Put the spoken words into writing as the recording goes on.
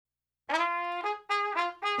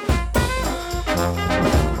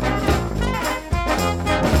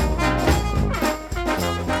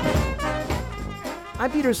I'm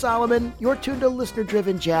Peter Solomon. You're tuned to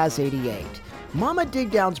Listener-Driven Jazz 88. Mama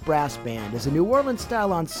Digdown's Brass Band is a New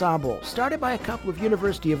Orleans-style ensemble started by a couple of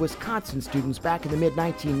University of Wisconsin students back in the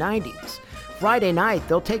mid-1990s. Friday night,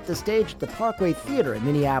 they'll take the stage at the Parkway Theatre in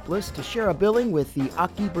Minneapolis to share a billing with the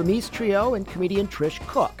Akie Berniss Trio and comedian Trish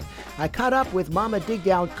Cook. I caught up with Mama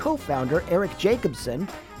Digdown co-founder Erik Jacobson.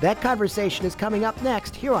 That conversation is coming up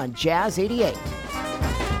next here on Jazz 88.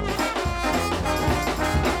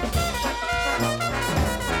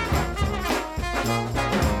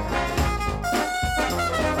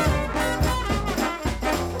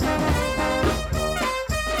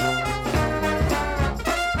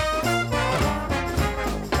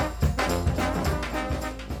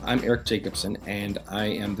 I'm Erik Jacobson, and I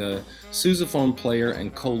am the sousaphone player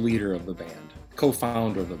and co-leader of the band,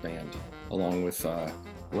 co-founder of the band, along with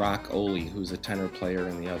Ohly, who's a tenor player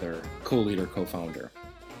and the other co-leader, co-founder.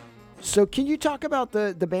 So can you talk about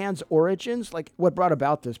the band's origins, like what brought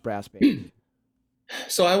about this brass band?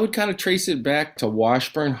 So I would kind of trace it back to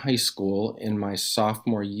Washburn High School in my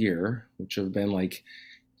sophomore year, which would have been like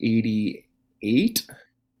 88.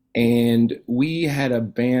 And we had a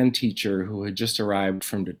band teacher who had just arrived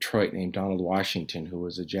from Detroit named Donald Washington, who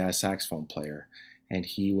was a jazz saxophone player. And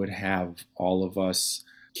he would have all of us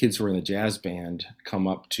kids who were in the jazz band come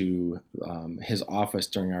up to his office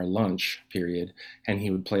during our lunch period, and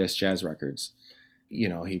he would play us jazz records. You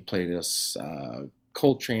know, he played us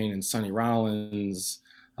Coltrane and Sonny Rollins,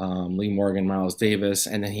 Lee Morgan, Miles Davis.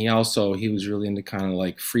 And then he was really into kind of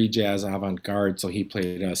like free jazz avant-garde. So he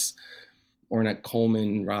played us Ornette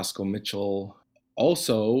Coleman, Roscoe Mitchell.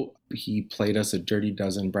 Also, he played us a Dirty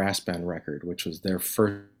Dozen brass band record, which was their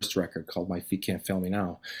first record called My Feet Can't Fail Me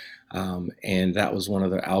Now. And that was one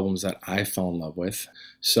of the albums that I fell in love with.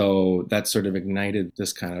 So that sort of ignited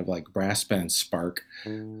this kind of like brass band spark.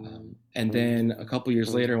 And then a couple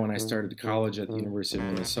years later, when I started college at the University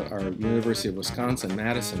of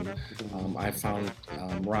Wisconsin-Madison, I found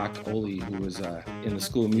Rock Ohly, who was in the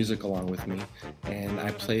School of Music along with me, and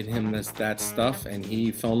I played him that stuff, and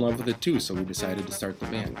he fell in love with it too. So we decided to start the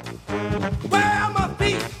band. Well, my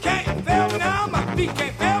feet can't fail me now. My feet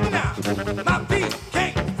can't fail me now. My feet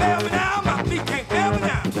can't fail me now. My feet can't fail me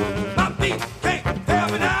now. My feet can't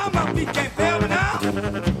fail me now. My feet can't fail me now.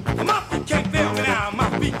 My feet can't fail me now.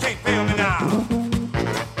 My feet can't fail me now.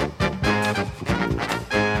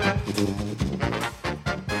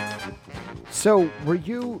 So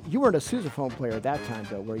you weren't a sousaphone player at that time,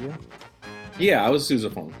 though, were you? Yeah, I was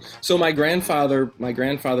sousaphone. So my grandfather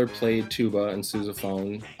played tuba and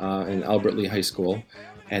sousaphone in Albert Lea High School,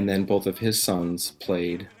 and then both of his sons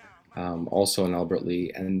played also in Albert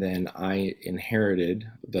Lea, and then I inherited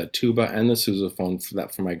the tuba and the sousaphone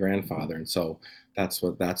from my grandfather, and so that's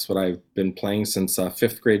what I've been playing since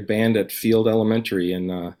fifth grade band at Field Elementary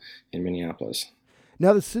in Minneapolis.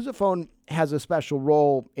 Now, the sousaphone has a special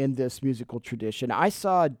role in this musical tradition. I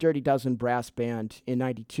saw Dirty Dozen Brass Band in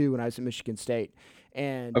 '92 when I was at Michigan State.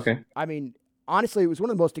 And I mean, honestly, it was one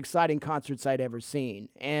of the most exciting concerts I'd ever seen.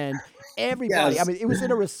 And everybody, Yes. I mean, it was in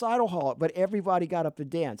a recital hall, but everybody got up to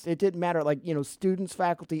dance. It didn't matter, like, students,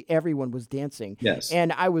 faculty, everyone was dancing. Yes.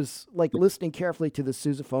 And I was like listening carefully to the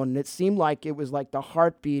sousaphone, and it seemed like it was like the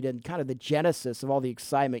heartbeat and kind of the genesis of all the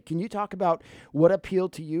excitement. Can you talk about what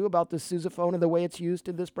appealed to you about the sousaphone and the way it's used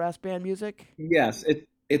in this brass band music? Yes,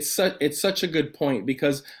 it's such a good point,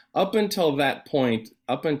 because up until that point,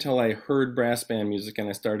 up until I heard brass band music and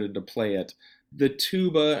I started to play it, the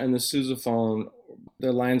tuba and the sousaphone,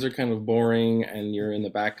 the lines are kind of boring, and you're in the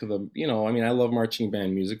back of the, I love marching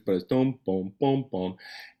band music, but it's boom, boom, boom, boom.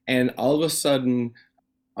 And all of a sudden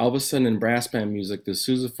in brass band music, the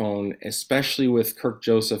sousaphone, especially with Kirk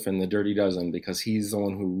Joseph and the Dirty Dozen, because he's the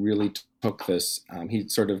one who really took this, he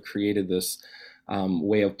sort of created this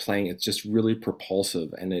way of playing. It's just really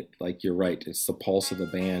propulsive, and it, like, you're right, it's the pulse of the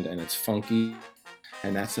band, and it's funky,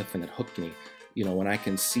 and that's the thing that hooked me. When I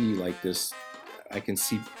can see like this, I can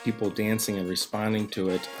see people dancing and responding to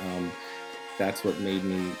it. That's what made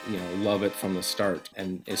me, love it from the start,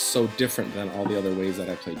 and it's so different than all the other ways that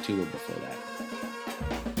I played tuba before that.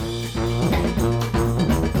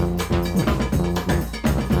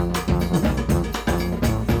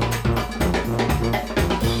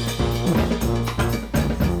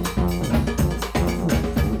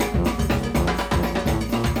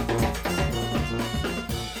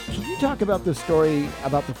 Talk about the story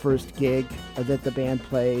about the first gig that the band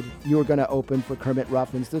played. You were going to open for Kermit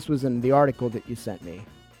Ruffins. This was in the article that you sent me.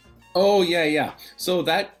 Oh, yeah. So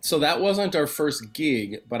that wasn't our first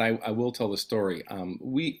gig, but I will tell the story.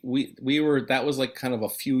 That was like kind of a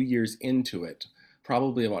few years into it,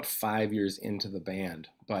 probably about 5 years into the band.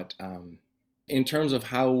 But In terms of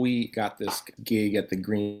how we got this gig at the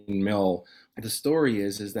Green Mill, the story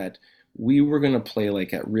is that we were going to play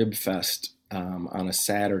like at Rib Fest on a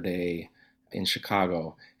Saturday in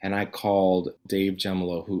Chicago, and I called Dave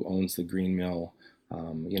Gemolo, who owns the Green Mill,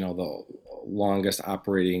 the longest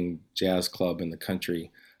operating jazz club in the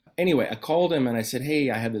country. Anyway, I called him and I said, "Hey,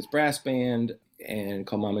 I have this brass band and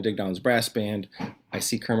called Mama Digdown's brass band. I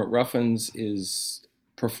see Kermit Ruffins is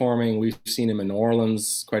performing. We've seen him in New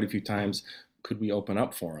Orleans quite a few times. Could we open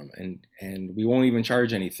up for him? And we won't even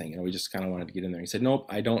charge anything. We just kind of wanted to get in there." He said, "Nope,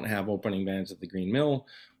 I don't have opening bands at the Green Mill,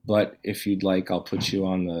 but if you'd like, I'll put you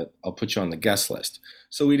on the guest list."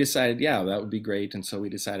 So we decided, yeah, that would be great. And so we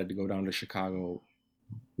decided to go down to Chicago,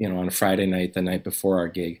 on a Friday night, the night before our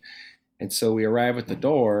gig. And so we arrive at the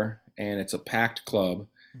door, and it's a packed club,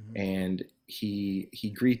 and he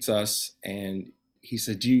greets us, and he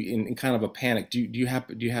said, "Do you," in kind of a panic, do you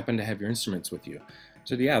happen to have your instruments with you?" I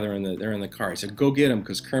said, "Yeah, they're in the car." He said, "Go get them,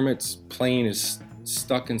 because Kermit's plane is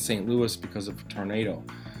stuck in St. Louis because of a tornado.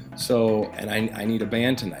 So, and I need a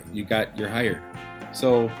band tonight. You're hired."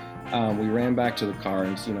 So we ran back to the car,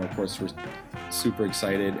 and of course we're super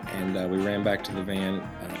excited, and we ran back to the van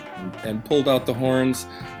and pulled out the horns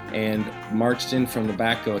and marched in from the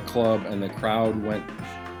back of the club, and the crowd went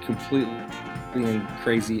completely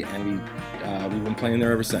crazy, and we've been playing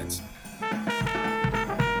there ever since.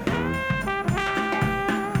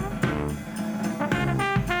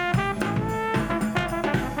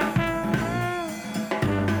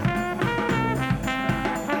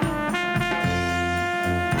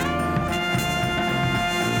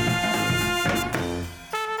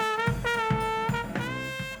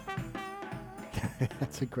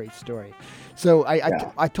 That's a great story. So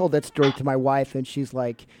I told that story to my wife, and she's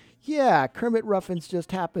like, "Yeah, Kermit Ruffins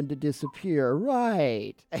just happened to disappear,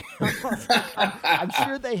 right?" I'm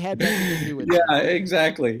sure they had nothing to do with Yeah,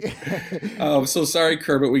 exactly. So sorry,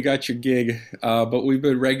 Kermit, we got your gig, but we've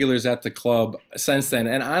been regulars at the club since then.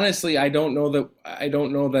 And honestly, I don't know that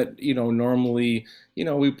normally,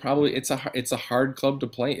 it's a hard club to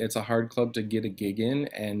play. It's a hard club to get a gig in,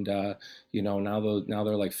 and now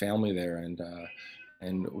they're like family there,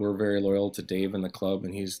 and we're very loyal to Dave and the club,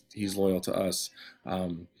 and he's loyal to us.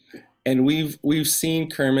 And we've seen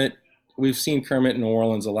Kermit in New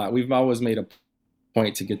Orleans a lot. We've always made a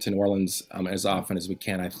point to get to New Orleans as often as we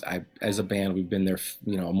can. I as a band, we've been there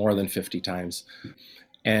more than 50 times.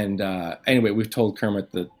 And anyway, we've told Kermit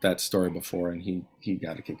that story before, and he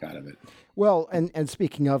got a kick out of it. Well, and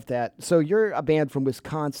speaking of that, so you're a band from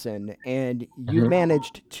Wisconsin, and you've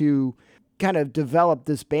managed to kind of develop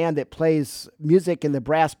this band that plays music in the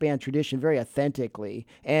brass band tradition very authentically.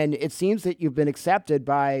 And it seems that you've been accepted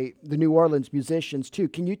by the New Orleans musicians too.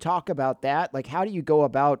 Can you talk about that? Like, how do you go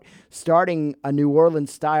about starting a New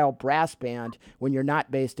Orleans style brass band when you're not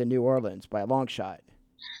based in New Orleans by a long shot?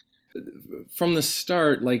 From the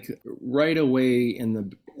start, like right away in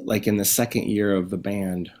the second year of the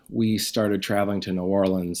band, we started traveling to New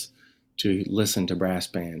Orleans to listen to brass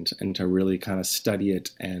bands and to really kind of study it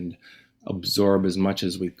and absorb as much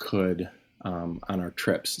as we could on our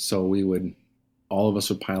trips. So all of us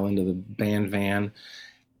would pile into the band van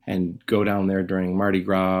and go down there during Mardi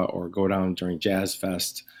Gras or go down during Jazz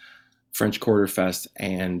Fest, French Quarter Fest,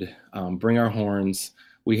 and bring our horns.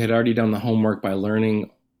 We had already done the homework by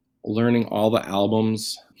learning all the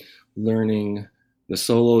albums, learning the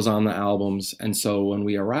solos on the albums. And so when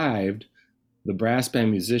we arrived, the brass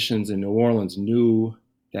band musicians in New Orleans knew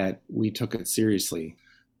that we took it seriously.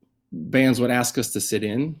 Bands would ask us to sit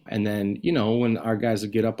in, and then when our guys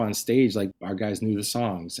would get up on stage, like our guys knew the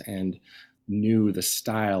songs and knew the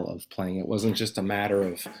style of playing. It wasn't just a matter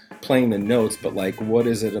of playing the notes, but like, what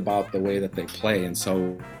is it about the way that they play? And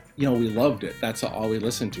so we loved it. That's all we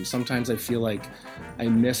listened to. Sometimes I feel like I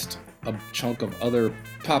missed a chunk of other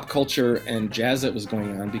pop culture and jazz that was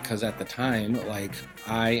going on, because at the time, like,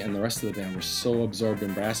 I and the rest of the band were so absorbed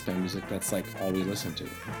in brass band music. That's like all we listened to.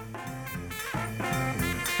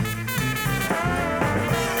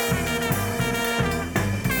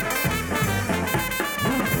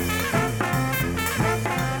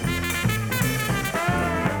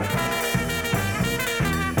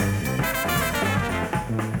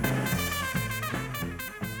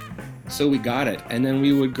 So we got it, and then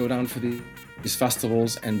we would go down for these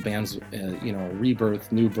festivals, and bands,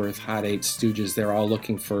 Rebirth, New Birth, Hot Eight, Stooges, they're all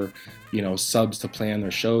looking for, subs to play on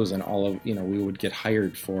their shows, and all of, we would get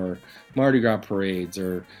hired for Mardi Gras parades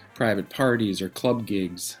or private parties or club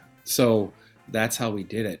gigs. So that's how we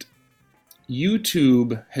did it.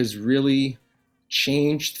 YouTube has really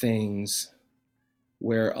changed things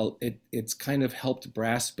where it's kind of helped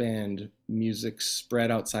brass band music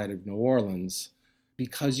spread outside of New Orleans,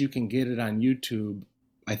 because you can get it on YouTube,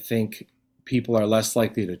 I think people are less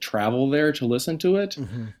likely to travel there to listen to it.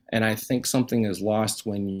 Mm-hmm. And I think something is lost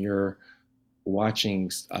when you're watching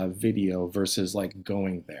a video versus like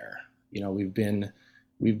going there. You know,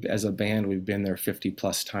 as a band, we've been there 50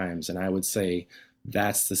 plus times. And I would say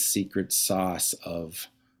that's the secret sauce of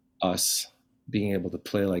us being able to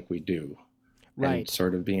play like we do. Right. And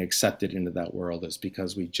sort of being accepted into that world is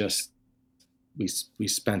because we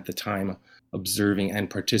spent the time observing and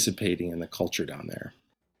participating in the culture down there.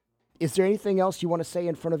 Is there anything else you want to say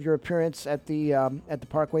in front of your appearance at the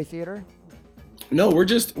Parkway Theatre? No, we're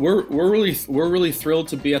really thrilled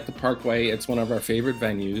to be at the Parkway. It's one of our favorite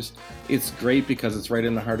venues. It's great because it's right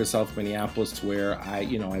in the heart of South Minneapolis, where I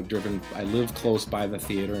live close by the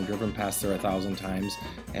theater and driven past there 1,000 times.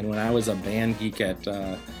 And when I was a band geek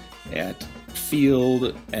at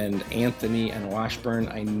Field and Anthony and Washburn,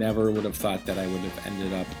 I never would have thought that I would have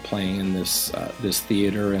ended up playing in this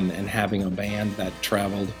theater and having a band that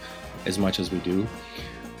traveled as much as we do.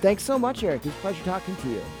 Thanks so much, Erik. It was a pleasure talking to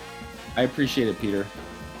you. I appreciate it, Peter.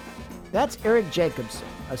 That's Erik Jacobson,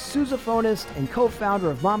 a sousaphonist and co-founder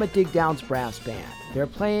of Mama Digdown's brass band. They're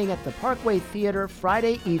playing at the Parkway Theatre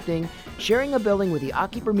Friday evening, sharing a building with the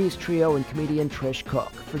Akie Berniss Trio and comedian Trish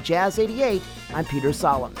Cook. For Jazz 88, I'm Peter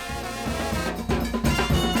Solomon.